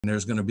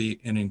there's going to be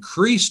an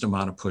increased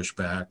amount of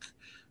pushback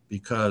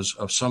because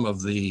of some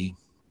of the,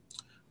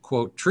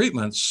 quote,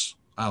 treatments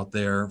out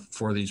there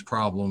for these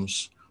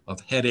problems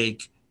of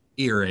headache,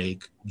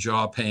 earache,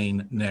 jaw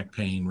pain, neck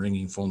pain,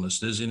 ringing fullness,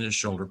 dizziness,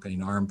 shoulder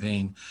pain, arm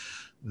pain,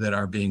 that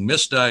are being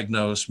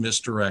misdiagnosed,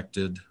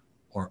 misdirected,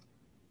 or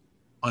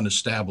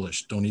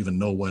unestablished, don't even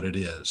know what it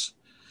is.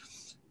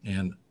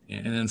 And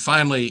then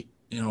finally,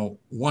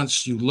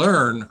 once you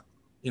learn,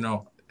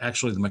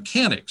 actually the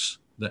mechanics,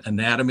 the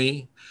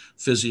anatomy,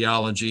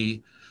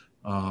 physiology,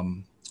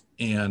 and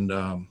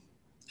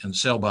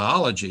cell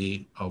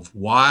biology of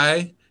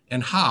why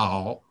and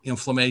how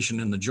inflammation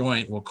in the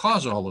joint will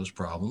cause all those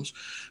problems,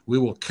 we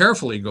will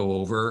carefully go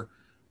over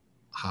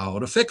how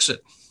to fix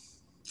it.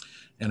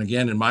 And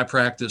again, in my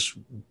practice,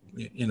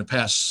 in the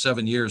past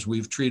 7 years,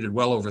 we've treated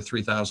well over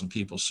 3,000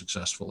 people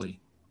successfully.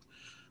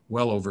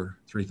 Well over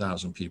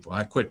 3,000 people.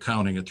 I quit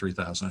counting at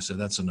 3,000. I said,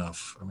 that's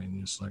enough. I mean,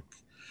 it's like,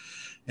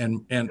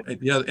 and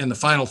the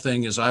final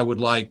thing is I would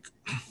like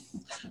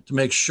to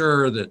make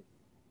sure that,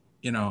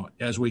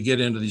 as we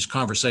get into these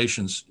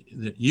conversations,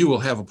 that you will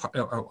have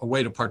a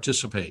way to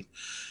participate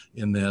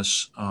in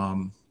this.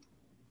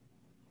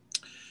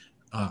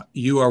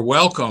 You are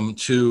welcome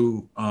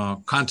to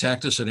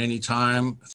contact us at any time